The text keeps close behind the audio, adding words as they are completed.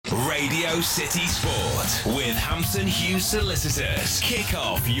Radio City Sport with Hampton Hughes Solicitors. Kick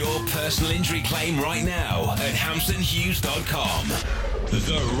off your personal injury claim right now at hamptonhughes.com.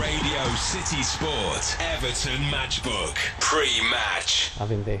 The Radio City Sport Everton Matchbook pre-match.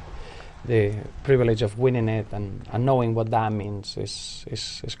 Having the privilege of winning it and knowing what that means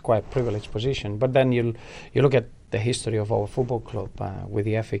is quite a privileged position. But then you look at the history of our football club with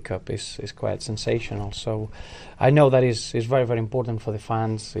the FA Cup is quite sensational. So I know that is very, very important for the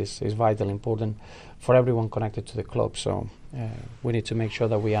fans, is vitally important for everyone connected to the club. So we need to make sure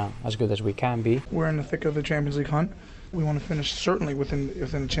that we are as good as we can be. We're in the thick of the Champions League hunt. We want to finish certainly within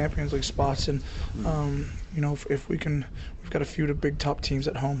the Champions League spots, and if we can, we've got a few of the big top teams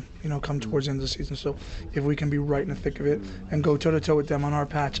at home, come towards the end of the season. So if we can be right in the thick of it and go toe to toe with them on our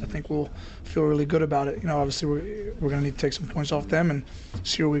patch, I think we'll feel really good about it. Obviously we're going to need to take some points off them and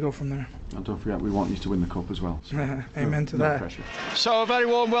see where we go from there. And don't forget, we want you to win the cup as well. So Amen to that. Pressure. So a very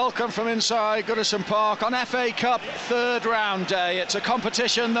warm welcome from inside Goodison Park on FA Cup third round day. It's a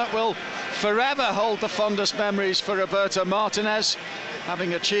competition that will forever hold the fondest memories for Roberto Martinez.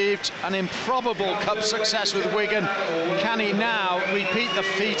 Having achieved an improbable cup success with Wigan, can he now repeat the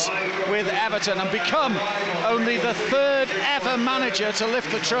feat with Everton and become only the third ever manager to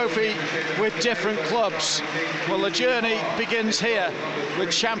lift the trophy with different clubs? Well, the journey begins here with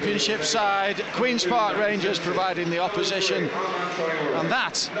Championship side Queen's Park Rangers providing the opposition, and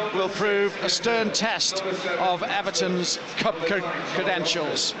that will prove a stern test of Everton's cup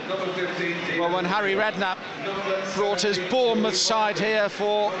credentials. Well, when Harry Redknapp brought his Bournemouth side here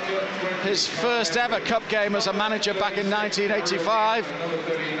for his first ever cup game as a manager back in 1985,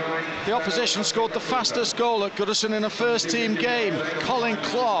 the opposition scored the fastest goal at Goodison in a first team game. Colin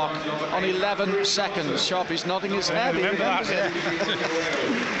Clark on 11 seconds. Sharpie's nodding his head. Remember that, yeah.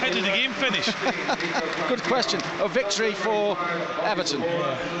 How did the game finish? Good question. A victory for Everton.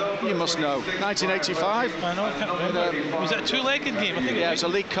 You must know. 1985. I know, I can't remember. Was it a two-legged game? I think it was a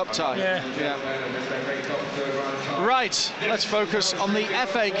League Cup tie. Yeah. Right, let's focus on the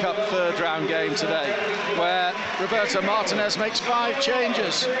FA Cup third round game today, where Roberto Martinez makes 5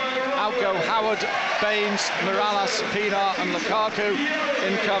 changes. Out go Howard, Baines, Morales, Pienaar and Lukaku.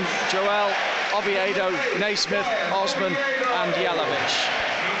 In come Joel, Oviedo, Naismith, Osman and Jelavic.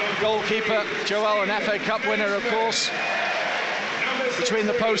 Goalkeeper Joel, an FA Cup winner of course. Between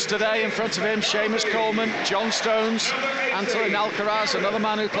the posts today, in front of him, Seamus Coleman, John Stones, Antolin Alcaraz, another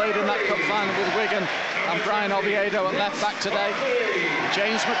man who played in that cup final with Wigan, and Brian Oviedo at left back today.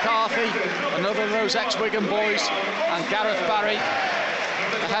 James McCarthy, another of those ex-Wigan boys, and Gareth Barry.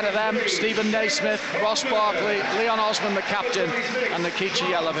 Ahead of them, Stephen Naismith, Ross Barkley, Leon Osman, the captain, and Nikica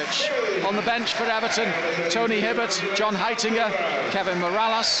Jelavic. On the bench for Everton, Tony Hibbert, John Heitinger, Kevin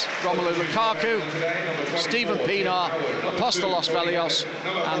Morales, Romelu Lukaku, Stephen Pienaar, Apostolos Velios,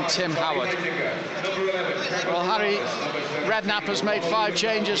 and Tim Howard. Well, Harry Redknapp has made 5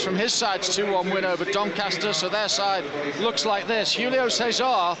 changes from his side's 2-1 win over Doncaster, so their side looks like this. Julio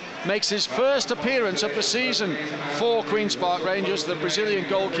Cesar makes his first appearance of the season for Queen's Park Rangers. The Brazilian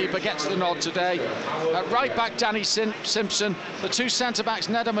goalkeeper gets the nod today. At right back, Danny Simpson. The 2 centre-backs,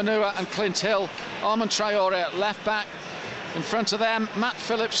 Neda Manua and Clint Hill. Armand Traore at left back. In front of them, Matt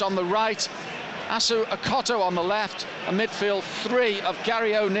Phillips on the right. Asu Akoto on the left. A midfield 3 of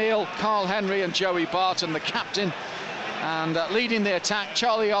Gary O'Neill, Carl Henry and Joey Barton, the captain. And leading the attack,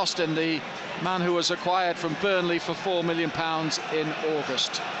 Charlie Austin, the man who was acquired from Burnley for £4 million in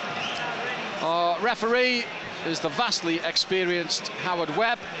August. Our referee is the vastly experienced Howard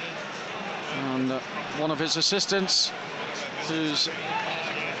Webb, and one of his assistants, who's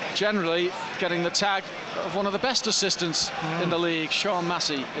generally getting the tag of one of the best assistants in the league, Sean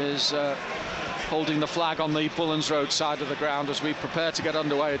Massey, is holding the flag on the Bullens Road side of the ground as we prepare to get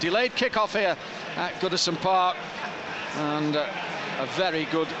underway. A delayed kick-off here at Goodison Park, and a very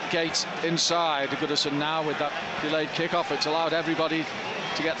good gate inside Goodison now with that delayed kick-off. It's allowed everybody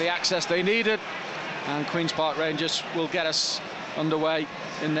to get the access they needed, and Queen's Park Rangers will get us underway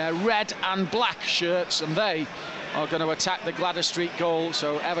in their red and black shirts, and they are going to attack the Gladys Street goal,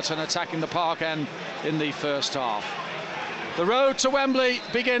 so Everton attacking the park end in the first half. The road to Wembley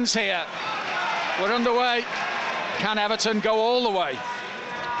begins here. We're underway. Can Everton go all the way?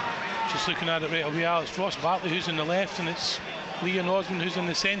 Just looking at it right away, it's Ross Barkley who's on the left, and it's Leon Osman who's in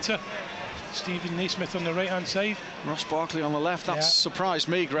the centre. Stephen Naismith on the right hand side. Ross Barkley on the left. That surprised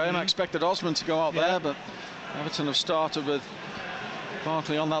me, Graham. I expected Osman to go out there, but Everton have started with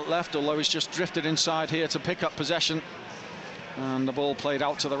Barkley on that left, although he's just drifted inside here to pick up possession, and the ball played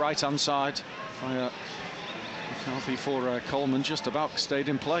out to the right hand side by McCarthy for Coleman, just about stayed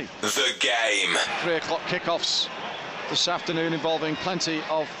in play. The game. 3 o'clock kickoffs this afternoon involving plenty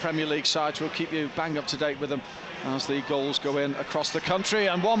of Premier League sides. We'll keep you bang up to date with them as the goals go in across the country,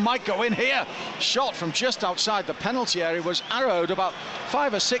 and one might go in here. Shot from just outside the penalty area was arrowed about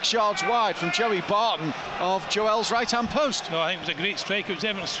 5 or 6 yards wide from Joey Barton of Joel's right-hand post. No, I think it was a great strike. It was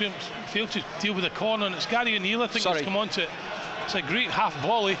Everton failed to deal with the corner, and it's Gary O'Neill, I think, that's come onto it. It's a great half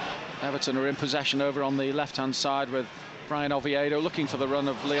volley. Everton are in possession over on the left-hand side with Brian Oviedo looking for the run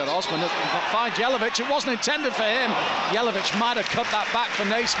of Leon Osman. Find Jelavic. It wasn't intended for him. Jelavic might have cut that back for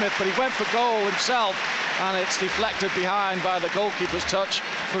Naismith, but he went for goal himself, and it's deflected behind by the goalkeeper's touch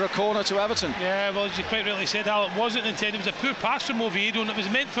for a corner to Everton. Yeah, well, as you quite rightly said, Al, it wasn't intended. It was a poor pass from Oviedo, and it was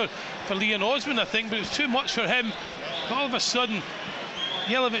meant for Leon Osman, I think, but it was too much for him. But all of a sudden,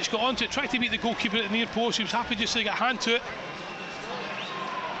 Jelavic got onto it, tried to beat the goalkeeper at the near post. He was happy just to get a hand to it.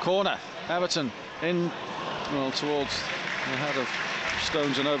 Corner, Everton in, well, towards the head of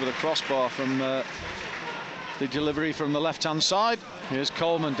Stones and over the crossbar from the delivery from the left-hand side. Here's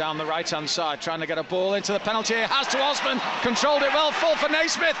Coleman down the right-hand side, trying to get a ball into the penalty area. Has to Osman, controlled it well, full for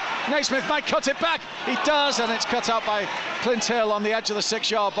Naismith. Naismith might cut it back. He does, and it's cut out by Clint Hill on the edge of the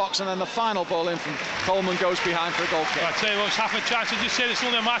 6-yard box, and then the final ball in from Coleman goes behind for a goal kick. I tell you what, it's half a chance. I just said it's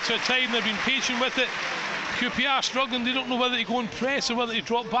only a matter of time. They've been patient with it. QPR struggling. They don't know whether to go and press or whether to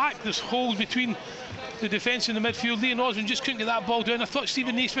drop back. There's holes between the defence and the midfield. Leon Osman just couldn't get that ball down. I thought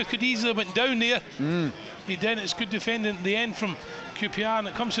Stephen Naismith could easily have went down there. He didn't. It's good defending at the end from QPR, and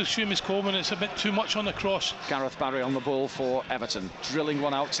it comes to Seamus Coleman. It's a bit too much on the cross. Gareth Barry on the ball for Everton, drilling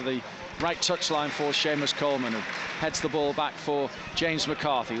one out to the right touchline for Seamus Coleman, who heads the ball back for James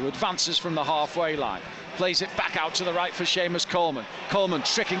McCarthy, who advances from the halfway line, plays it back out to the right for Seamus Coleman. Coleman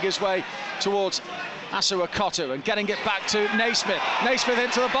tricking his way towards Asu Akoto and getting it back to Naismith. Naismith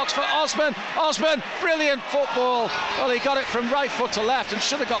into the box for Osman. Osman, brilliant football. Well, he got it from right foot to left and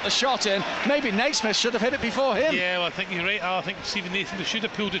should have got the shot in. Maybe Naismith should have hit it before him. Yeah, well, I think you're right, Al. I think Stephen Naismith should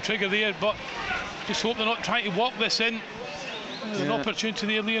have pulled the trigger there, but just hope they're not trying to walk this in. There's an opportunity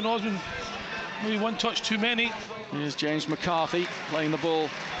there. Leon Osman, maybe one touch too many. Here's James McCarthy playing the ball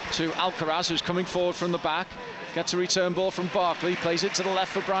to Alcaraz, who's coming forward from the back. Gets a return ball from Barkley, plays it to the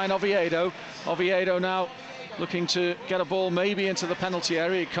left for Brian Oviedo. Oviedo now looking to get a ball maybe into the penalty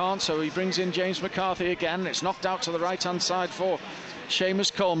area. He can't, so he brings in James McCarthy again. It's knocked out to the right-hand side for Seamus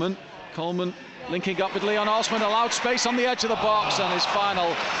Coleman. Coleman linking up with Leon Osman, allowed space on the edge of the box, and his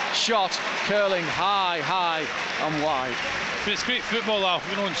final shot curling high and wide. But it's great football, Al.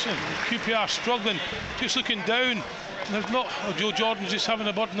 You know, QPR struggling, just looking down. There's not, Joe Jordan's just having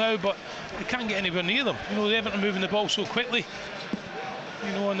a bird now, but they can't get anywhere near them. You know, they haven't moving the ball so quickly,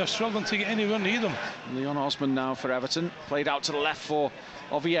 you know, and they're struggling to get anywhere near them. Leon Osman now for Everton, played out to the left for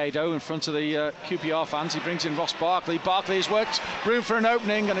Oviedo in front of the QPR fans. He brings in Ross Barkley. Barkley has worked room for an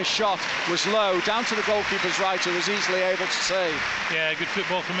opening, and his shot was low, down to the goalkeeper's right, who was easily able to save. Yeah, good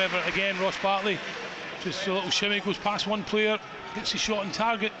football from Everton again. Ross Barkley, just a little shimmy, goes past one player, gets his shot on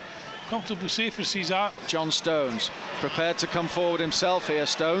target. Comfortably safe for Cesar. John Stones prepared to come forward himself here.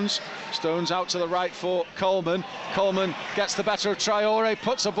 Stones out to the right for Coleman. Coleman gets the better of Traore,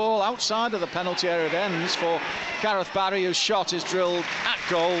 puts a ball outside of the penalty area. It ends for Gareth Barry, whose shot is drilled at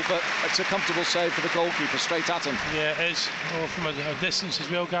goal, but it's a comfortable save for the goalkeeper, straight at him. Yeah, it is. Oh, from a distance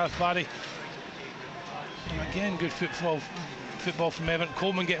as well, Gareth Barry. And again, good football from Everton.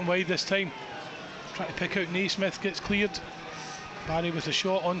 Coleman getting wide this time, trying to pick out Naismith, gets cleared. Barry with a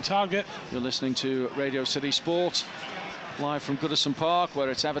shot on target. You're listening to Radio City Sport, live from Goodison Park, where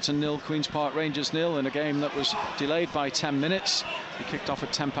it's Everton 0, Queen's Park Rangers 0, in a game that was delayed by 10 minutes. It kicked off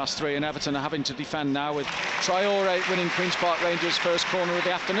at 3:10, and Everton are having to defend now, with Traore winning Queen's Park Rangers' first corner of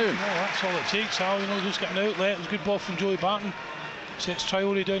the afternoon. Well, that's all it takes, Al. You know, just get an outlet. It was a good ball from Joey Barton. Sets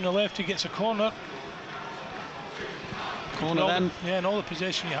Traore down the left, he gets a corner. Corner then. Yeah, and all the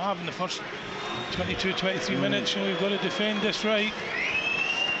possession you have in the first 22-23 minutes, you know, you've got to defend this right.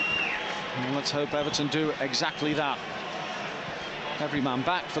 Well, let's hope Everton do exactly that. Every man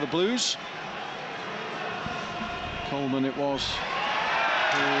back for the Blues. Coleman it was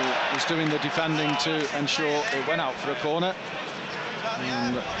who was doing the defending to ensure it went out for a corner.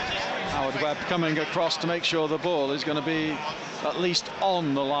 And Howard Webb coming across to make sure the ball is going to be at least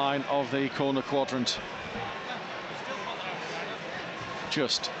on the line of the corner quadrant.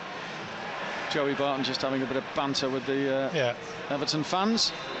 Just Joey Barton just having a bit of banter with the Everton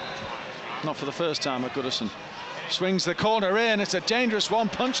fans. Not for the first time at Goodison. Swings the corner in. It's a dangerous one,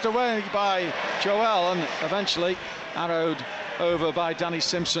 punched away by Joel, and eventually arrowed over by Danny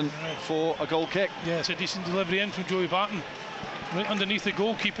Simpson for a goal kick. Yeah, it's a decent delivery in from Joey Barton, right underneath the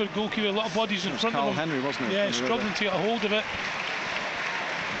goalkeeper. Goalkeeper, a lot of bodies in front of him. Henry, wasn't it? Yeah, struggling to get a hold of it.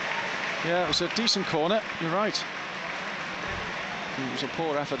 Yeah, it was a decent corner. You're right. It was a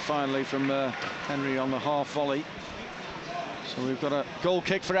poor effort finally from Henry on the half volley. So we've got a goal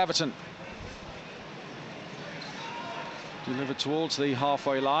kick for Everton. Delivered towards the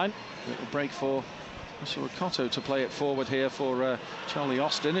halfway line. Little break for Cotto to play it forward here for Charlie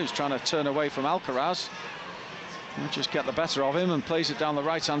Austin, who's trying to turn away from Alcaraz. He'll just get the better of him and plays it down the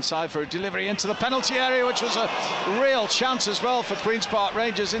right-hand side for a delivery into the penalty area, which was a real chance as well for Queen's Park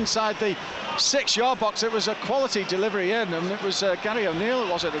Rangers inside the 6-yard box. It was a quality delivery in, and it was Gary O'Neill,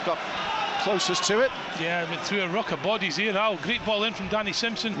 was it, who got closest to it? Yeah, but through a ruck of bodies here. Great ball in from Danny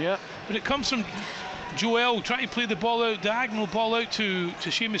Simpson. Yeah. But it comes from Joel trying to play the ball out, diagonal ball out to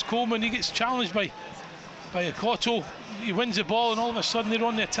Seamus Coleman. He gets challenged by Cotto. He wins the ball, and all of a sudden they're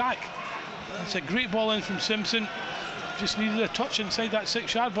on the attack. It's a great ball in from Simpson. Just needed a touch inside that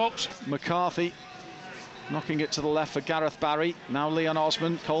 6-yard box. McCarthy knocking it to the left for Gareth Barry. Now Leon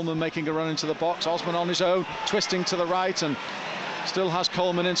Osman. Coleman making a run into the box. Osman on his own, twisting to the right, and still has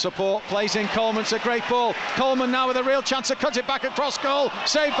Coleman in support. Plays in Coleman. It's a great ball. Coleman now with a real chance to cut it back across goal.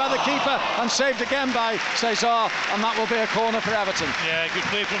 Saved by the keeper and saved again by Cesar, and that will be a corner for Everton. Yeah, good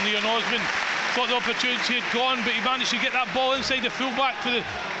play from Leon Osman. Thought the opportunity had gone, but he managed to get that ball inside the fullback for the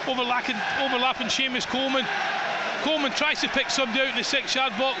overlapping Seamus Coleman. Coleman tries to pick somebody out in the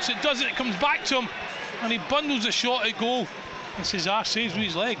 6-yard box. It doesn't. It comes back to him, and he bundles a shot at goal. And Cesar saves with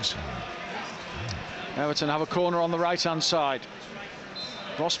his legs. Everton have a corner on the right-hand side.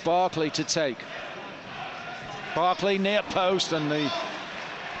 Ross Barkley to take. Barkley near post, and the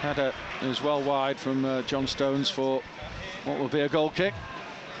header is well wide from John Stones for what will be a goal kick.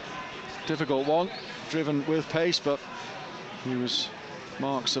 Difficult one, driven with pace, but he was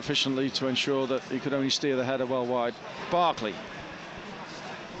marked sufficiently to ensure that he could only steer the header well wide. Barkley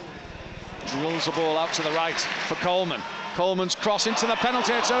drills the ball out to the right for Coleman. Coleman's cross into the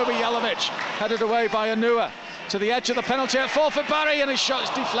penalty. It's Obi Jelavic, headed away by Anua to the edge of the penalty at full for Barry, and his shot is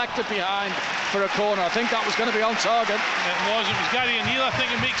deflected behind for a corner. I think that was going to be on target. It was Gary O'Neill, I think,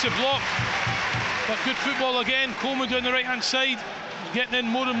 who makes a block. But good football again. Coleman down the right-hand side, getting in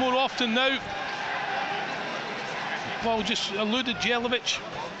more and more often now. Ball just eluded Jelavic.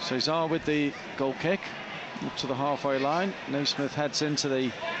 Cesar with the goal kick up to the halfway line. Naismith heads into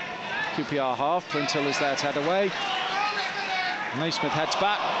the QPR half. Clint Hill is there to head away. Naismith heads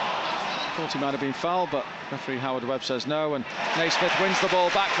back. Thought he might have been fouled, but referee Howard Webb says no, and Naismith wins the ball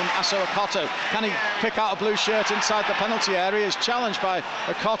back from Asso Okoto. Can he pick out a blue shirt inside the penalty area? Is challenged by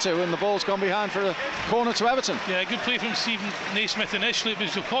Okoto, and the ball's gone behind for a corner to Everton. Yeah, good play from Stephen Naismith initially. It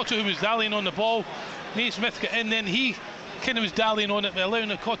was Okoto who was dallying on the ball. Naismith got in, then he kind of was dallying on it, but allowing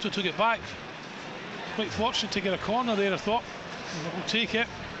Okoto to get back. Quite fortunate to get a corner there, I thought. We'll take it.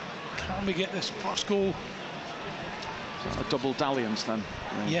 Can we get this first goal? A double dalliance then?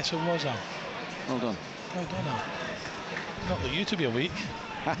 Yeah. Yes, it was, Al. Well done. Well done, Al. Not like you to be awake.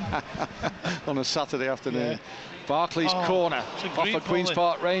 On a Saturday afternoon. Yeah. Barkley's corner off a Queen's volley.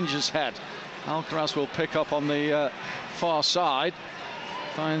 Park Rangers head. Alcaraz will pick up on the far side.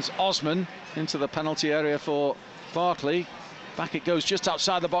 Finds Osman into the penalty area for Barkley. Back it goes just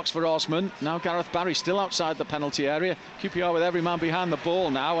outside the box for Osman. Now Gareth Barry still outside the penalty area. QPR with every man behind the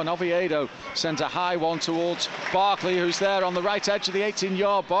ball now, and Oviedo sends a high one towards Barkley, who's there on the right edge of the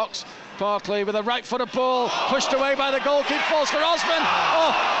 18-yard box. Barkley with a right-footed ball, pushed away by the goalkeeper, falls for Osman.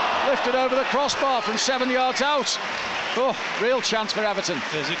 Oh, lifted over the crossbar from 7 yards out. Oh, real chance for Everton.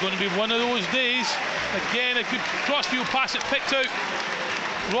 Is it going to be one of those days? Again, a good crossfield pass, it picked out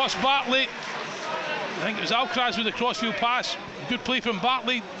Ross Barkley. I think it was Alcaraz with the crossfield pass. Good play from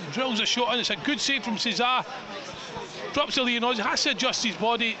Bartley, drills a shot, and it's a good save from Cesar. Drops to Leon Osman, has to adjust his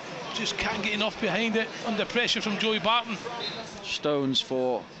body, just can't get enough behind it under pressure from Joey Barton. Stones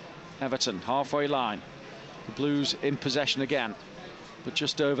for Everton, halfway line. The Blues in possession again, but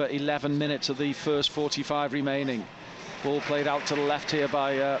just over 11 minutes of the first 45 remaining. Ball played out to the left here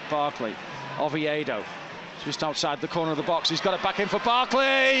by Barkley. Oviedo, just outside the corner of the box. He's got it back in for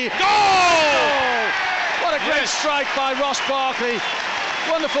Barkley. Goal! What a great strike by Ross Barkley.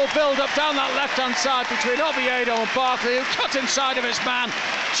 Wonderful build-up down that left-hand side between Oviedo and Barkley, who cut inside of his man,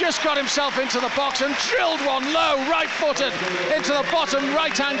 just got himself into the box and drilled one low, right-footed, into the bottom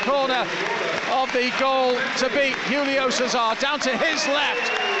right-hand corner of the goal to beat Julio Cesar, down to his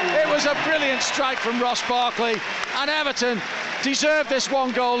left. It was a brilliant strike from Ross Barkley, and Everton deserved this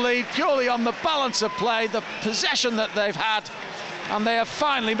one-goal lead purely on the balance of play, the possession that they've had, and they have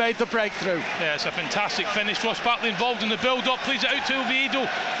finally made the breakthrough. Yeah, it's a fantastic finish. Ross Barkley involved in the build-up, plays it out to Oviedo,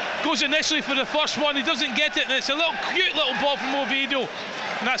 goes initially for the first one, he doesn't get it, and it's a little cute little ball from Oviedo,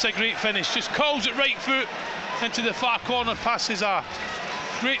 and that's a great finish. Just curls it right foot into the far corner, past Cesar.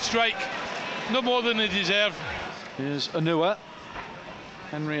 Great strike, no more than they deserve. Here's Anua,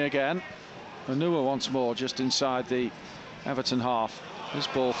 Henry again. Manua once more just inside the Everton half. This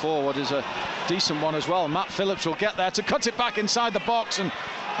ball forward is a decent one as well. Matt Phillips will get there to cut it back inside the box, and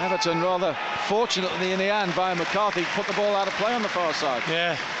Everton, rather fortunately in the end via McCarthy, put the ball out of play on the far side.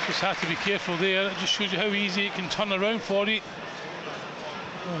 Yeah, just have to be careful there. It just shows you how easy it can turn around for you.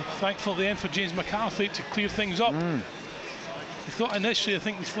 Well, thankful at the end for James McCarthy to clear things up. He thought initially, I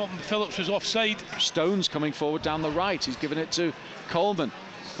think he thought Phillips was offside. Stones coming forward down the right. He's given it to Coleman.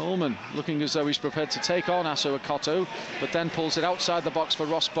 Coleman looking as though he's prepared to take on Aso Akoto, but then pulls it outside the box for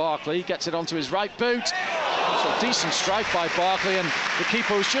Ross Barkley. Gets it onto his right boot. So a decent strike by Barkley, and the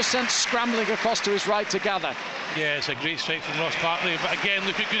keeper was just sent scrambling across to his right to gather. Yeah, it's a great strike from Ross Barkley. But again,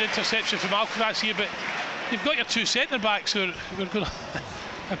 look at good interception from Alcaraz here. But you've got your two centre backs who are going to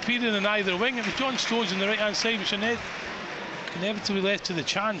appear in either wing. It was John Stones on the right hand side, which inevitably led to the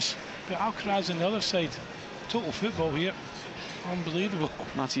chance. But Alcaraz on the other side. Total football here. Unbelievable.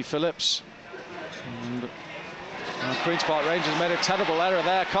 Matty Phillips. And Queen's Park Rangers made a terrible error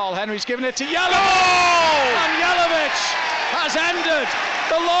there. Carl Henry's given it to Yelovich! And Yelovich has ended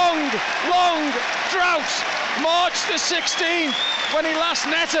the long drought. March the 16th, when he last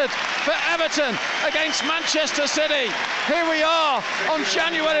netted for Everton against Manchester City. Here we are on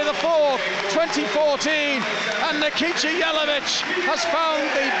January the 4th, 2014, and Nikica Yelovich has found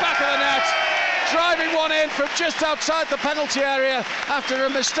the back of the net, driving one in from just outside the penalty area after a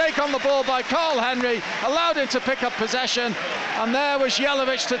mistake on the ball by Carl Henry, allowed him to pick up possession, and there was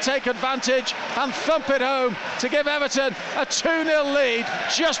Yelovich to take advantage and thump it home to give Everton a 2-0 lead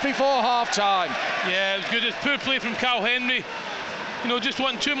just before half-time. Yeah, it was good. It's poor play from Carl Henry. You know, just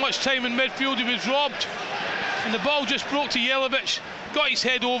wanting too much time in midfield. He was robbed, and the ball just broke to Yelovich, got his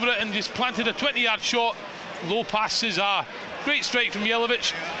head over it and just planted a 20-yard shot. Low pass Cesar. Great strike from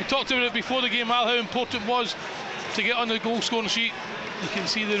Yelovich. We talked about it before the game, Al, how important it was to get on the goal scoring sheet. You can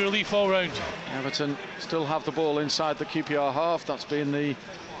see the relief all round. Everton still have the ball inside the QPR half. That's been the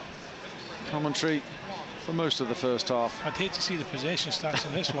commentary for most of the first half. I'd hate to see the possession stats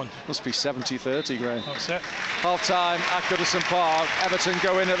in this one. Must be 70-30, Graham. That's it. Half-time at Goodison Park. Everton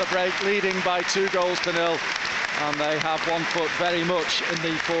go in at the break, leading by 2-0, and they have one foot very much in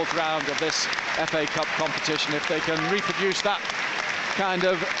the fourth round of this FA Cup competition. If they can reproduce that kind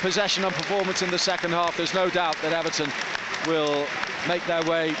of possession and performance in the second half, there's no doubt that Everton will make their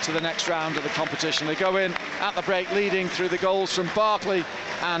way to the next round of the competition. They go in at the break leading through the goals from Barkley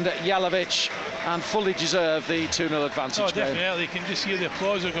and Yelovich, and fully deserve the 2-0 advantage. Oh, definitely. You can just hear the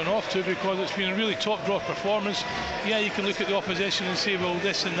applause they're going off to, because it's been a really top-draw performance. Yeah, you can look at the opposition and say, well,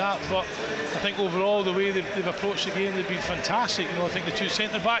 this and that, but I think overall the way they've approached the game, they've been fantastic. You know, I think the two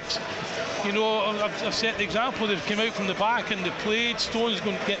centre-backs, you know, I've set the example. They've come out from the back and they played. Stones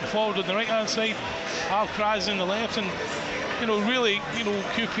going to get forward on the right-hand side, Alcaraz on the left, and you know, really, you know,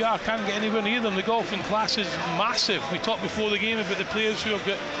 QPR can't get anywhere near them. The golfing class is massive. We talked before the game about the players who have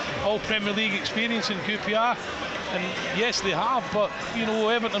got all Premier League experience in QPR, and yes, they have, but you know,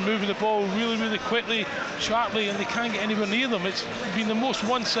 Everton moving the ball really quickly, sharply, and they can't get anywhere near them. It's been the most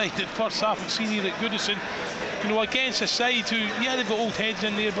one-sided first half I've seen here at Goodison, you know, against a side who, yeah, they've got old heads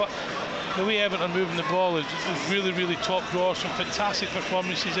in there, but the way Everton moving the ball is really top draw. Some fantastic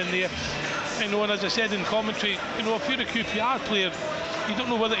performances in there. You know, and as I said in commentary, you know, if you're a QPR player, you don't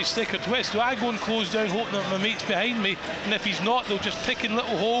know whether to stick or twist. Do I go and close down hoping that my mate's behind me? And if he's not, they'll just pick in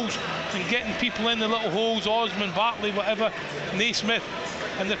little holes and getting people in the little holes, Osman, Bartley, whatever, Naismith,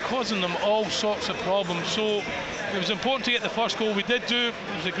 and they're causing them all sorts of problems. So it was important to get the first goal. We did do.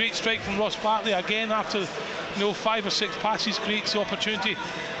 It was a great strike from Ross Bartley again after, you know, 5 or 6 passes, creates the opportunity.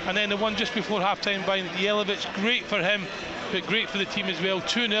 And then the one just before half-time by Yelovich, great for him, but great for the team as well.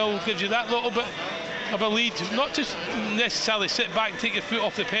 2-0 gives you that little bit of a lead, not just necessarily sit back and take your foot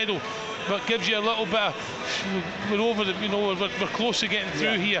off the pedal, but gives you a little bit of, we're over the, you know, we're close to getting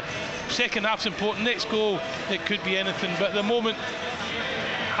through here. Second half's important. Next goal, it could be anything, but at the moment,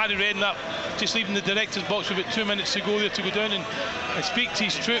 Harry Redknapp just leaving the director's box with about 2 minutes to go there to go down and speak to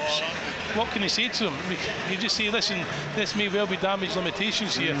his troops. What can he say to them? You just say, listen, this may well be damage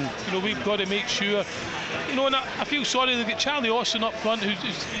limitations here. You know, we've got to make sure. You know, and I feel sorry, they've got Charlie Austin up front,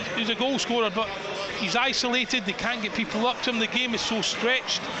 who's a goal scorer, but he's isolated. They can't get people up to him. The game is so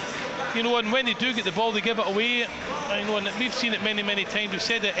stretched. You know, and when they do get the ball, they give it away. You know, and we've seen it many times. We've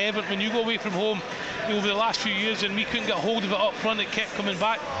said it, Everton, when you go away from home, you know, over the last few years, and we couldn't get hold of it up front, it kept coming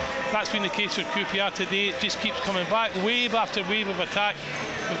back. That's been the case with QPR today. It just keeps coming back, wave after wave of attack.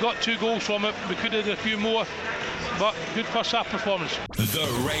 We've got 2 goals from it. We could have had a few more. but good first half performance. The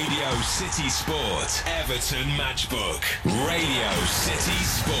Radio City Sport Everton Matchbook. Radio City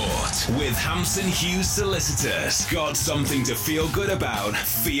Sport with Hampson Hughes Solicitors. Got something to feel good about?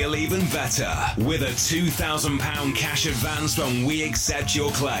 Feel even better with a £2,000 cash advance when we accept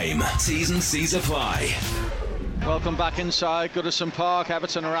your claim. T's and C's apply. Welcome back inside Goodison Park.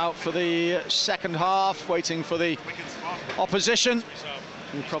 Everton are out for the second half, waiting for the opposition.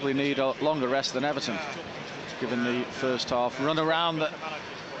 We probably need a longer rest than Everton, given the first half run around that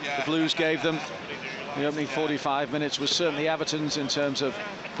the Blues gave them. The opening 45 minutes was certainly Everton's in terms of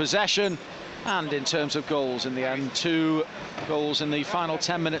possession and in terms of goals in the end. 2 goals in the final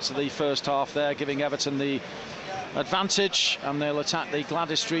 10 minutes of the first half there, giving Everton the advantage, and they'll attack the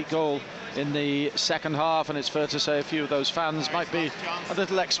Gladys Street goal in the second half. And it's fair to say a few of those fans might be a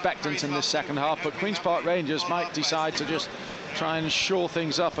little expectant in this second half, but Queen's Park Rangers might decide to just try and shore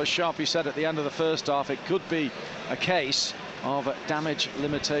things up. As Sharpie said at the end of the first half, it could be a case of damage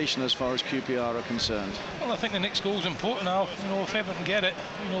limitation as far as QPR are concerned. Well, I think the next goal is important now. You know, if Everton get it,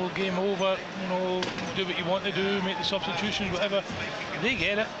 you know, game over, you know, do what you want to do, make the substitutions, whatever. They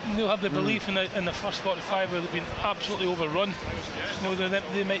get it, and they'll have the belief in the first 45 where they've been absolutely overrun. You know,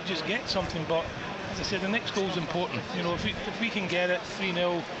 they might just get something, but as I said, the next goal is important. You know, if we can get it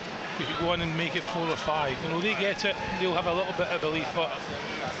 3-0, we could go on and make it 4 or 5. You know, they get it, they'll have a little bit of belief, but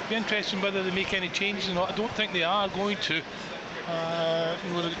it'll be interesting whether they make any changes or not. I don't think they are going to.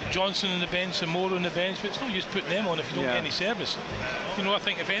 You know, Johnson on the bench and Moore on the bench, but it's no use putting them on if you don't get any service. You know, I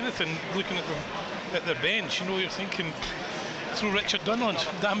think if anything, looking at their bench, you know, you're thinking throw Richard Dunn on,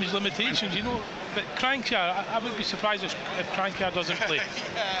 damage limitations, you know. But Crankshire, I would be surprised if Crankshire doesn't play,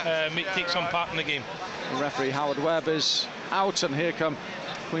 take some part in the game. The referee Howard Webb is out, and here come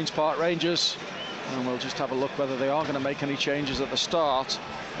Queen's Park Rangers, and we'll just have a look whether they are going to make any changes at the start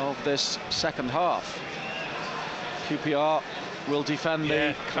of this second half. QPR will defend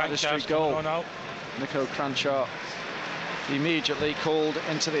the Gladys Street goal. Nico Cranshaw immediately called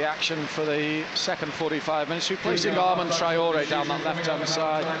into the action for the second 45 minutes, replacing Armand Traore down that left-hand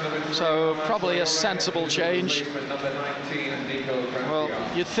side. So probably a sensible change. Well,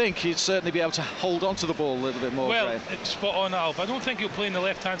 you'd think he'd certainly be able to hold on to the ball a little bit more. Well, it's spot on, Alf. I don't think he'll play in the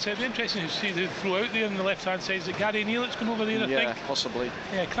left-hand side. It'd be interesting to see who throw out there on the left-hand side. Is it Gary Neal that's going over there, I think? Yeah, possibly.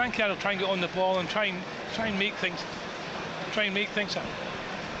 Yeah, Crankshire will try and get on the ball and try and make things happen.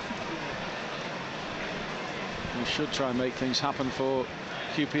 We should try and make things happen for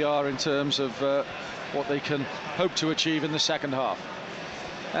QPR in terms of what they can hope to achieve in the second half.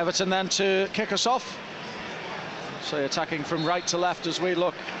 Everton then to kick us off. So attacking from right to left as we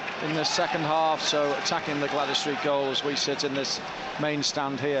look in the second half. So attacking the Gladys Street goal as we sit in this main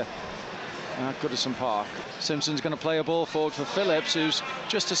stand here at Goodison Park. Simpson's going to play a ball forward for Phillips, who's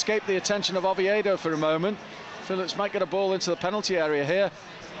just escaped the attention of Oviedo for a moment. Phillips might get a ball into the penalty area here.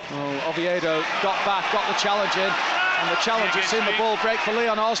 Oh, Oviedo got back, got the challenge in, and the challenge has seen the ball break for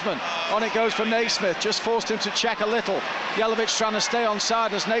Leon Osman. On it goes for Naismith, just forced him to check a little. Jelavic trying to stay on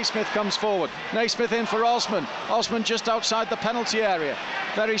side as Naismith comes forward. Naismith in for Osman. Osman just outside the penalty area,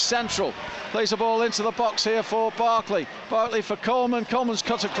 very central. Plays the ball into the box here for Barkley. Barkley for Coleman. Coleman's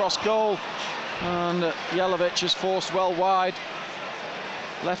cut across goal, and Jelavic is forced well wide.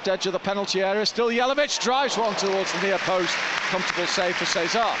 Left edge of the penalty area, still Jelavic drives one towards the near post. Comfortable save for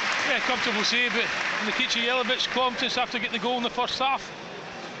Cesar. Yeah, comfortable save, but Nikica Jelavic confidence after getting the goal in the first half.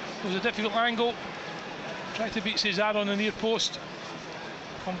 It was a difficult angle. Tried to beat Cesar on the near post.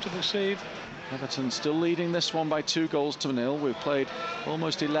 Comfortable save. Everton still leading this one by 2-0. We've played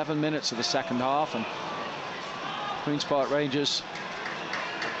almost 11 minutes of the second half, and Queen's Park Rangers,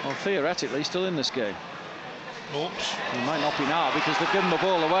 well, theoretically still in this game. Oops. He might not be now because they've given the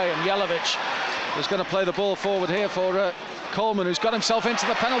ball away, and Jelavic is going to play the ball forward here for Coleman, who's got himself into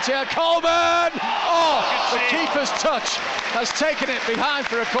the penalty area. Coleman! Oh, the keeper's touch has taken it behind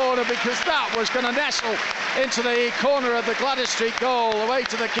for a corner, because that was going to nestle into the corner of the Gladys Street goal, away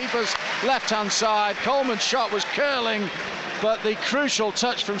to the keeper's left-hand side. Coleman's shot was curling, but the crucial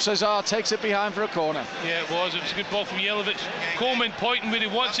touch from Cesar takes it behind for a corner. Yeah, it was. It was a good ball from Jelavic. Coleman pointing where he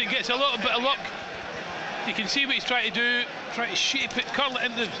wants it, gets a little bit of luck. You can see what he's trying to do, try to shape it, curl it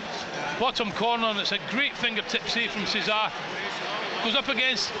into the bottom corner, and it's a great fingertip save from Cesar. Goes up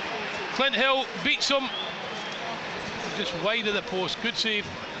against Clint Hill, beats him, just wide of the post. Good save,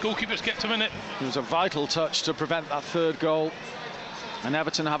 goalkeeper's kept him in it. It was a vital touch to prevent that third goal, and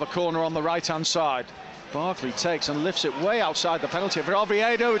Everton have a corner on the right hand side. Barkley takes and lifts it way outside the penalty for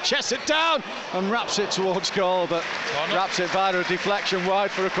Oviedo, chests it down and wraps it towards goal, but wraps it via a deflection wide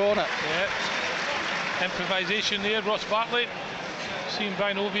for a corner. Yeah. Improvisation there, Ross Bartley, seen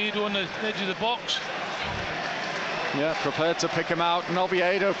Brian Oviedo on the edge of the box. Yeah, prepared to pick him out. And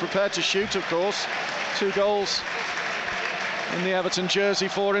Oviedo prepared to shoot, of course. 2 goals in the Everton jersey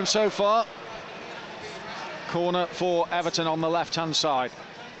for him so far. Corner for Everton on the left-hand side.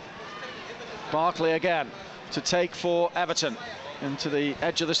 Barkley again to take for Everton. Into the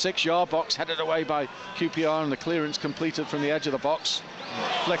edge of the 6-yard box, headed away by QPR, and the clearance completed from the edge of the box.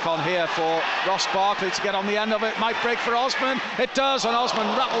 Flick on here for Ross Barkley to get on the end of it. Might break for Osman. It does, and Osman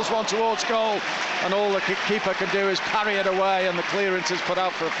rattles one towards goal. And all the keeper can do is parry it away, and the clearance is put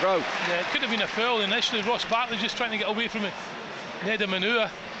out for a throw. Yeah, it could have been a foul initially. Ross Barkley just trying to get away from it. Neda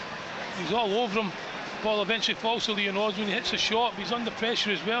Manua, he's all over him. Ball eventually falls to Leon Osman. He hits the shot, but he's under pressure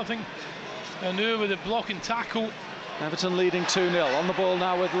as well. I think Manua with a blocking tackle. Everton leading 2-0. On the ball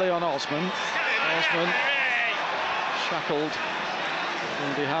now with Leon Osman. Osman shackled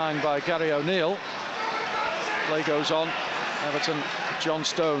from behind by Gary O'Neill. Play goes on. Everton, John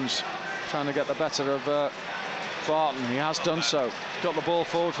Stones trying to get the better of Barton. He has done so. Got the ball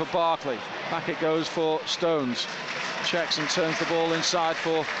forward for Barkley. Back it goes for Stones. Checks and turns the ball inside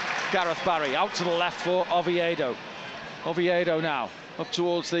for Gareth Barry. Out to the left for Oviedo. Oviedo now up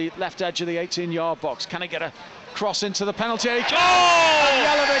towards the left edge of the 18-yard box. Can he get a cross into the penalty area? And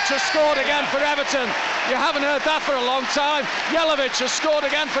Jelavic has scored again for Everton. You haven't heard that for a long time. Jelavic has scored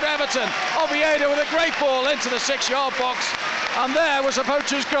again for Everton. Oviedo with a great ball into the 6-yard box. And there was a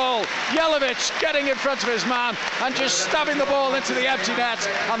poacher's goal. Jelavic getting in front of his man and just stabbing the ball into the empty net.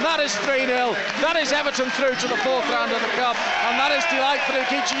 And that is 3-0. That is Everton through to the 4th round of the Cup. And that is delight for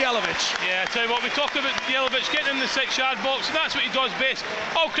Nikica Jelavic. Yeah, I tell you what, we talk about Jelavic getting in the 6-yard box, and that's what he does best.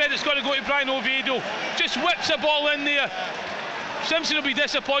 All credit's got to go to Brian Oviedo. Just whips a ball in there. Simpson will be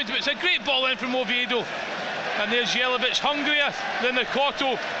disappointed, but it's a great ball in from Oviedo. And there's Jelavic, hungrier than the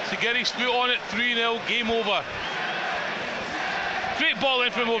Cotto to get his foot on it. 3-0, game over. Great ball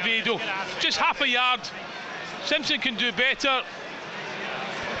in from Oviedo, just half a yard. Simpson can do better,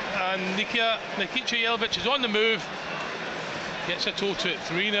 and Nikica Jelavic is on the move, gets a toe to it.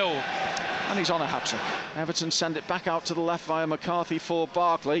 3-0. And he's on a hat-trick. Everton send it back out to the left via McCarthy for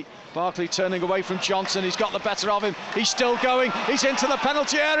Barkley. Barkley turning away from Johnson. He's got the better of him. He's still going. He's into the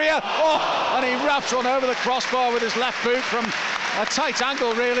penalty area. Oh, and he wraps one over the crossbar with his left boot from a tight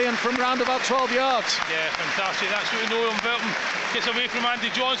angle, really, and from round about 12 yards. Yeah, fantastic. That's what we know. Belton gets away from Andy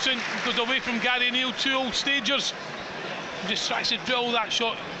Johnson, goes away from Gary Neal, 2 old stagers. Just tries to drill that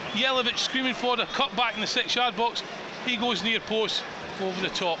shot. Jelavic screaming for the cut back in the 6-yard box. He goes near post. Over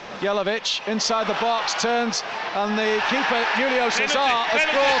the top. Jelavic inside the box, turns, and the keeper Julio Cesar has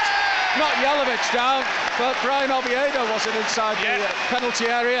brought not Jelavic down, but Brian Oviedo was it inside the penalty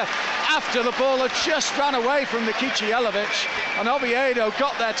area after the ball had just ran away from Nikica Jelavic, and Oviedo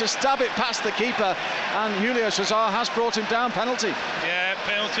got there to stab it past the keeper, and Julio Cesar has brought him down. Penalty. Yeah,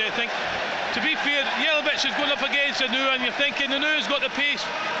 penalty. I think, to be fair, Jelavic is going up against Anu, and you're thinking Anu's got the pace.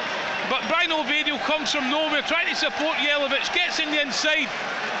 But Brian Oviedo comes from nowhere, trying to support Jelavic, gets in the inside.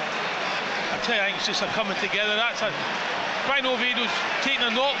 I tell you, I think it's just a coming together. Brian Oviedo's taking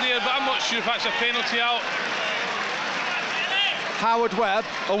a knock there, but I'm not sure if that's a penalty out. Howard Webb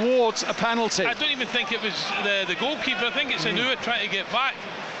awards a penalty. I don't even think it was the goalkeeper. I think it's Anu trying to get back.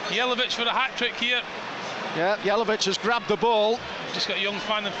 Jelavic for a hat-trick here. Yeah, Jelavic has grabbed the ball. Just got a young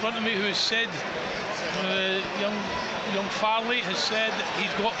fan in front of me who has said, young Farley has said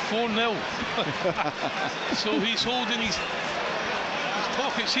he's got 4-0. So he's holding his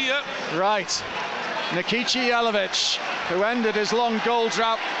pockets here. Right. Nikica Jelavic, who ended his long goal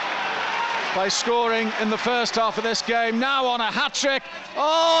drought by scoring in the first half of this game, now on a hat-trick.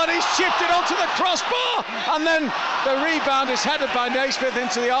 Oh, and he's chipped it onto the crossbar, and then the rebound is headed by Naismith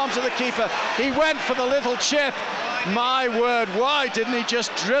into the arms of the keeper. He went for the little chip. My word, why didn't he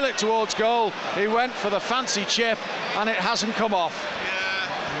just drill it towards goal? He went for the fancy chip, and it hasn't come off.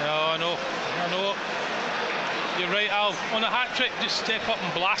 No, I know. You're right, Al. On a hat-trick, just step up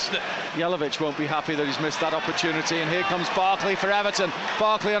and blast it. Jelavic won't be happy that he's missed that opportunity, and here comes Barkley for Everton.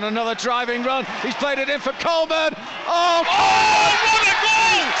 Barkley on another driving run. He's played it in for Coleman. Oh, what a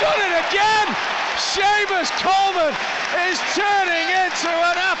goal! He's done it again! Seamus Coleman is turning into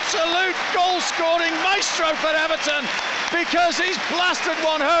an absolute goal-scoring maestro for Everton, because he's blasted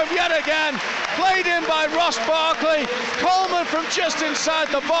one home yet again. Played in by Ross Barkley. Coleman from just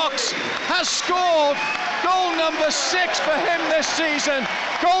inside the box has scored goal number 6 for him this season.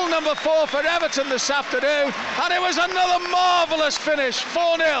 Goal number 4 for Everton this afternoon, and it was another marvellous finish.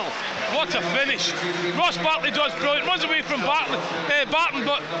 4-0. What a finish. Ross Barkley does brilliant, runs away from Barton,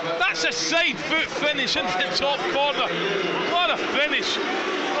 but that's a side foot finish into the top corner. What a finish.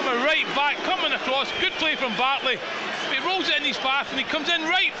 From a right back, coming across, good play from Barkley. He rolls it in his path and he comes in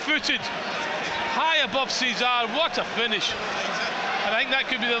right footed. high above Cesar. What a finish. And I think that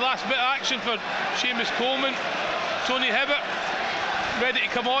could be the last bit of action for Seamus Coleman. Tony Hibbert ready to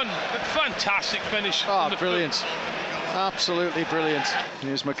come on. But fantastic finish. Oh, brilliant. Absolutely brilliant.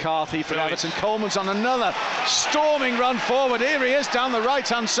 Here's McCarthy for Everton. Coleman's on another storming run forward. Here he is down the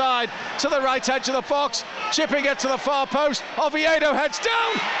right-hand side to the right edge of the box, chipping it to the far post. Oviedo heads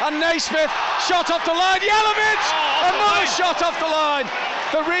down, and Naismith shot off the line. Jelavic, another shot off the line.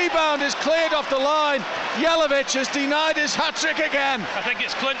 The rebound is cleared off the line. Jelavic has denied his hat-trick again. I think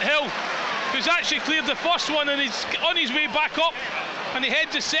it's Clint Hill who's actually cleared the first one, and he's on his way back up, and he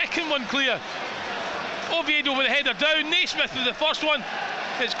heads the second one clear. Oviedo with the header down, Naismith with the first one.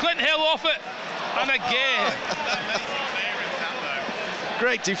 It's Clint Hill off it, and again.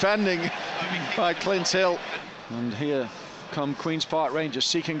 Great defending by Clint Hill. And here come Queen's Park Rangers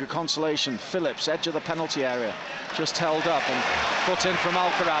seeking a consolation. Phillips, edge of the penalty area, just held up and put in from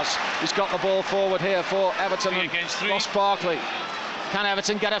Alcaraz. He's got the ball forward here for Everton. 3 against 3. Ross Barkley. Can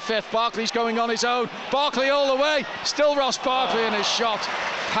Everton get a fifth? Barkley's going on his own. Barkley all the way. Still Ross Barkley in his shot.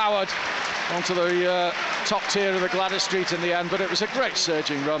 Powered onto the top tier of the Gladys Street in the end, but it was a great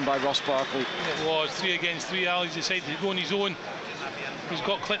surging run by Ross Barkley. It was 3 against 3. Ali's decided to go on his own. He's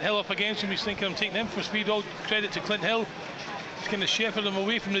got Clint Hill up against him. He's thinking, I'm taking him for speed. All credit to Clint Hill. He's going to shepherd him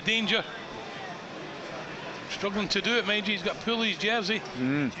away from the danger. Struggling to do it, mind you. He's got Pooley's jersey.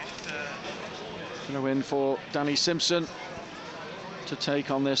 Going to win for Danny Simpson to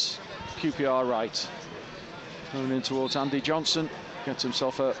take on this QPR right. Going in towards Andy Johnson. Gets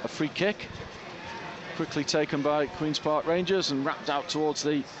himself a free kick. Quickly taken by Queen's Park Rangers and wrapped out towards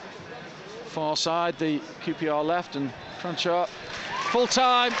the far side, the QPR left, and Cranchard. Full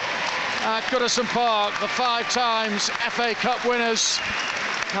time at Goodison Park. The 5 times FA Cup winners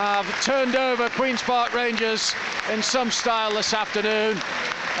have turned over Queen's Park Rangers in some style this afternoon.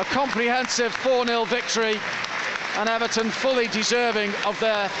 A comprehensive 4-0 victory, and Everton fully deserving of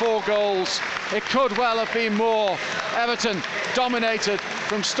their 4 goals. It could well have been more. Everton dominated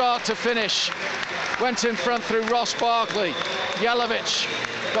from start to finish. Went in front through Ross Barkley. Jelavic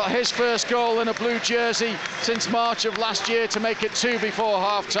got his first goal in a blue jersey since March of last year to make it 2 before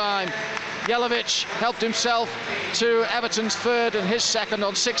half-time. Jelavic helped himself to Everton's third and his second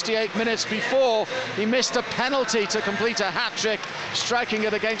on 68 minutes before he missed a penalty to complete a hat-trick, striking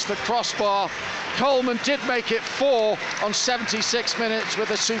it against the crossbar. Coleman did make it 4 on 76 minutes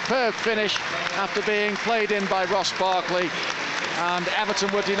with a superb finish after being played in by Ross Barkley. And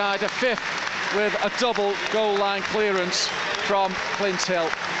Everton were denied a 5th with a double goal line clearance from Clint Hill.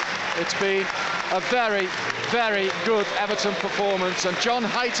 It's been a very, very good Everton performance, and John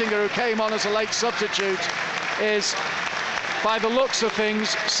Heitinger, who came on as a late substitute, is, by the looks of things,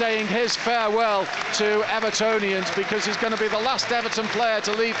 saying his farewell to Evertonians, because he's going to be the last Everton player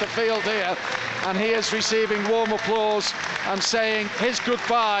to leave the field here, and he is receiving warm applause and saying his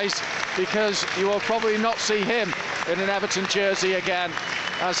goodbyes, because you will probably not see him in an Everton jersey again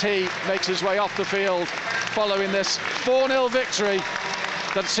as he makes his way off the field following this 4-0 victory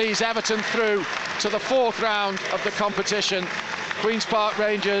that sees Everton through to the 4th round of the competition. Queen's Park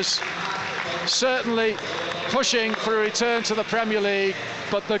Rangers certainly pushing for a return to the Premier League,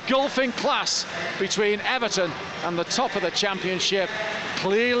 but the gulf in class between Everton and the top of the Championship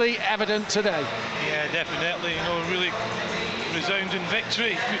clearly evident today. Yeah, definitely. You know, really resounding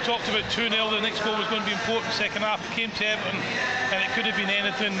victory. We talked about 2-0. The next goal was going to be important. Second half came to Everton, and it could have been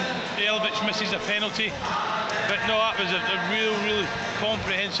anything. Jelavic misses a penalty, but no, that was a really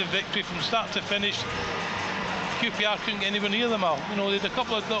comprehensive victory from start to finish. QPR couldn't get anywhere near them all. You know, they had a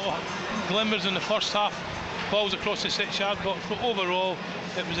couple of little glimmers in the first half, balls across the 6-yard box, but overall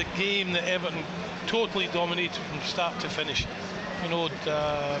it was a game that Everton totally dominated from start to finish.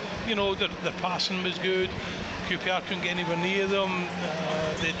 Their passing was good. QPR couldn't get anywhere near them.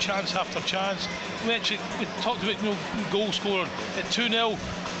 They had chance after chance. We talked about goal scorer at 2-0.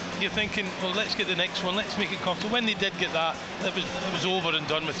 You're thinking, well, let's get the next one, let's make it comfortable. When they did get that, it was over and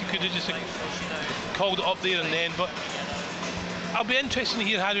done with. You could have just called it up there and then. But I'll be interested to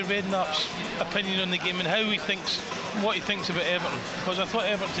hear Harry Redknapp's opinion on the game and what he thinks about Everton, because I thought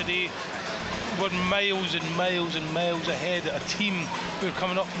Everton today were miles and miles and miles ahead of a team who are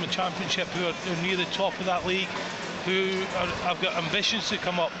coming up from the Championship, who are near the top of that league, who have got ambitions to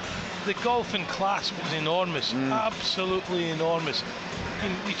come up. The gulf in class was enormous, absolutely enormous.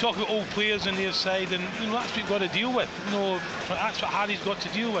 You talk about old players on their side, and that's what you've got to deal with. That's what Harry's got to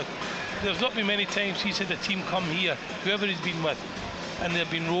deal with. There's not been many times he's had a team come here, whoever he's been with, and they've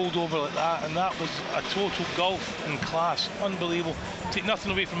been rolled over like that, and that was a total gulf in class. Unbelievable. Take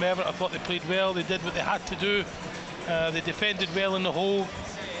nothing away from Everton. I thought they played well. They did what they had to do. They defended well in the hole.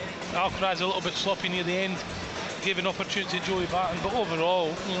 Alcaraz a little bit sloppy near the end, gave an opportunity to Joey Barton, but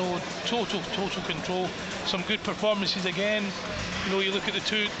overall, you know, total control. Some good performances again. You know, you look at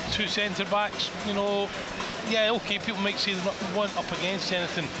the two centre backs. You know, yeah, okay, people might say they weren't up against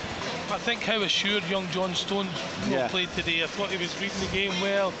anything. But I think how assured young John Stones played today. I thought he was reading the game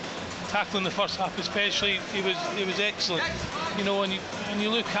well, tackling the first half especially. He was excellent. You know, and you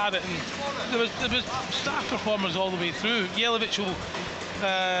look at it, and there was star performers all the way through. Jelavic will.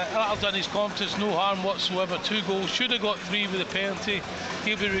 That'll done his confidence, no harm whatsoever. 2 goals, should have got 3 with a penalty.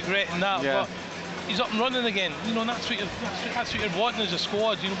 He'll be regretting that, but he's up and running again. You know, that's what you're wanting as a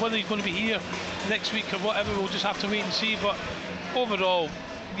squad. You know, whether he's going to be here next week or whatever, we'll just have to wait and see. But overall,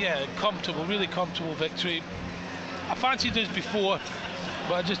 yeah, comfortable, really comfortable victory. I fancied this before,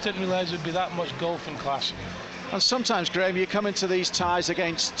 but I just didn't realise it'd be that much golf and class. And sometimes, Graham, you come into these ties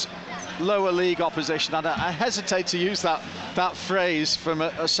against lower league opposition, and I hesitate to use that phrase from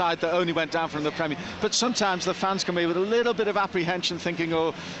a side that only went down from the Premier, but sometimes the fans come in with a little bit of apprehension, thinking,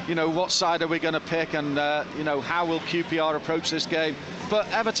 oh, you know, what side are we going to pick, and you know, how will QPR approach this game? But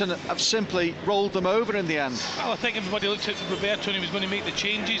Everton have simply rolled them over in the end. Well, I think everybody looked at Roberto and he was going to make the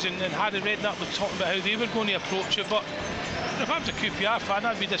changes, and Harry Redknapp was talking about how they were going to approach it, but if I was a QPR fan,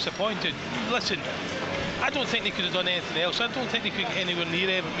 I'd be disappointed. Listen, I don't think they could have done anything else. I don't think they could get anywhere near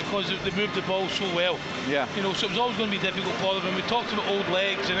Everton because they moved the ball so well. Yeah. You know, so it was always going to be difficult for them. And we talked about old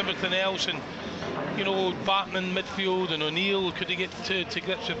legs and everything else, and you know, Barton in midfield and O'Neill, could they get to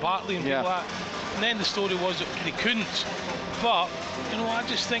grips with Bartley and people like that? And then the story was that they couldn't. But you know, I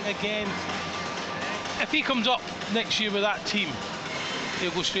just think again, if he comes up next year with that team,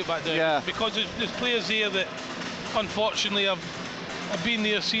 he'll go straight back down. Yeah. Because there's players there that unfortunately have been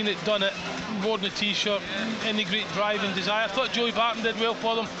there, seen it, done it, worn the t-shirt, any great drive and desire. I thought Joey Barton did well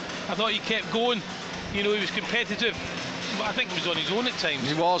for them. I thought he kept going. You know, he was competitive, but I think he was on his own at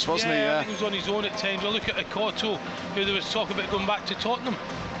times. He was, wasn't he? Yeah, I think he was on his own at times. I look at Ikoto, who there was talk about going back to Tottenham.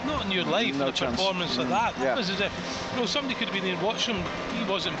 Not in your life, no chance. Performance like that. That was as if, you know, somebody could have been there and watched him. He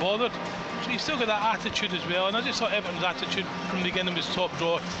wasn't bothered. So he's still got that attitude as well. And I just thought Everton's attitude from the beginning was top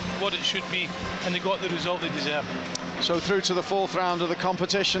drawer, what it should be, and they got the result they deserve. So through to the 4th round of the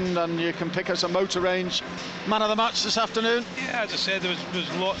competition, and you can pick us a Motor Range man of the match this afternoon. Yeah, as I said, there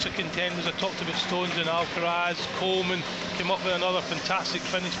was lots of contenders. I talked about Stones and Alcaraz. Coleman came up with another fantastic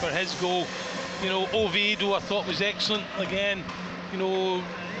finish for his goal. You know, Oviedo I thought was excellent again, you know,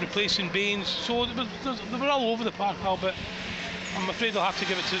 replacing Baines. So they were all over the park, Albert. I'm afraid I'll have to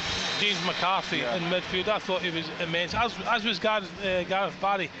give it to James McCarthy in midfield. I thought he was immense, as was Gareth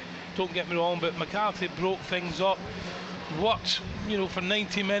Barry, don't get me wrong, but McCarthy broke things up, worked, you know, for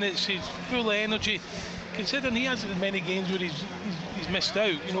 90 minutes. He's full of energy, considering he hasn't had many games where he's missed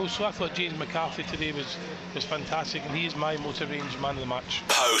out, you know. So I thought James McCarthy today was fantastic, and he is my Motor Range man of the match.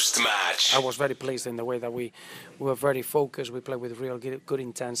 Post-match, I was very pleased in the way that we were very focused. We played with real good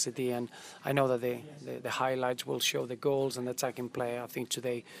intensity, and I know that the highlights will show the goals and the attacking play. I think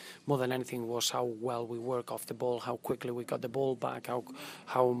today, more than anything, was how well we work off the ball, how quickly we got the ball back,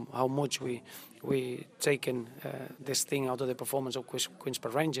 how much we taken this thing out of the performance of Queen's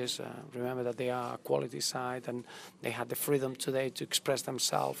Park Rangers. Remember that they are a quality side, and they had the freedom today to express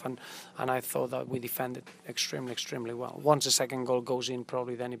themselves, and I thought that we defended extremely well. Once the second goal goes in,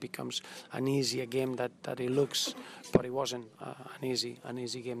 probably then it becomes an easier game that it looks, but it wasn't an easy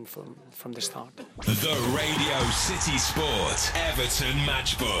game from the start. The Radio City Sport Everton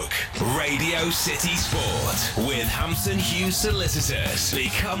Matchbook. Radio City Sport with Hampton Hughes Solicitors.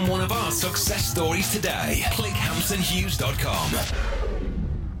 Become one of our success stories today. Click hamptonhughes.com.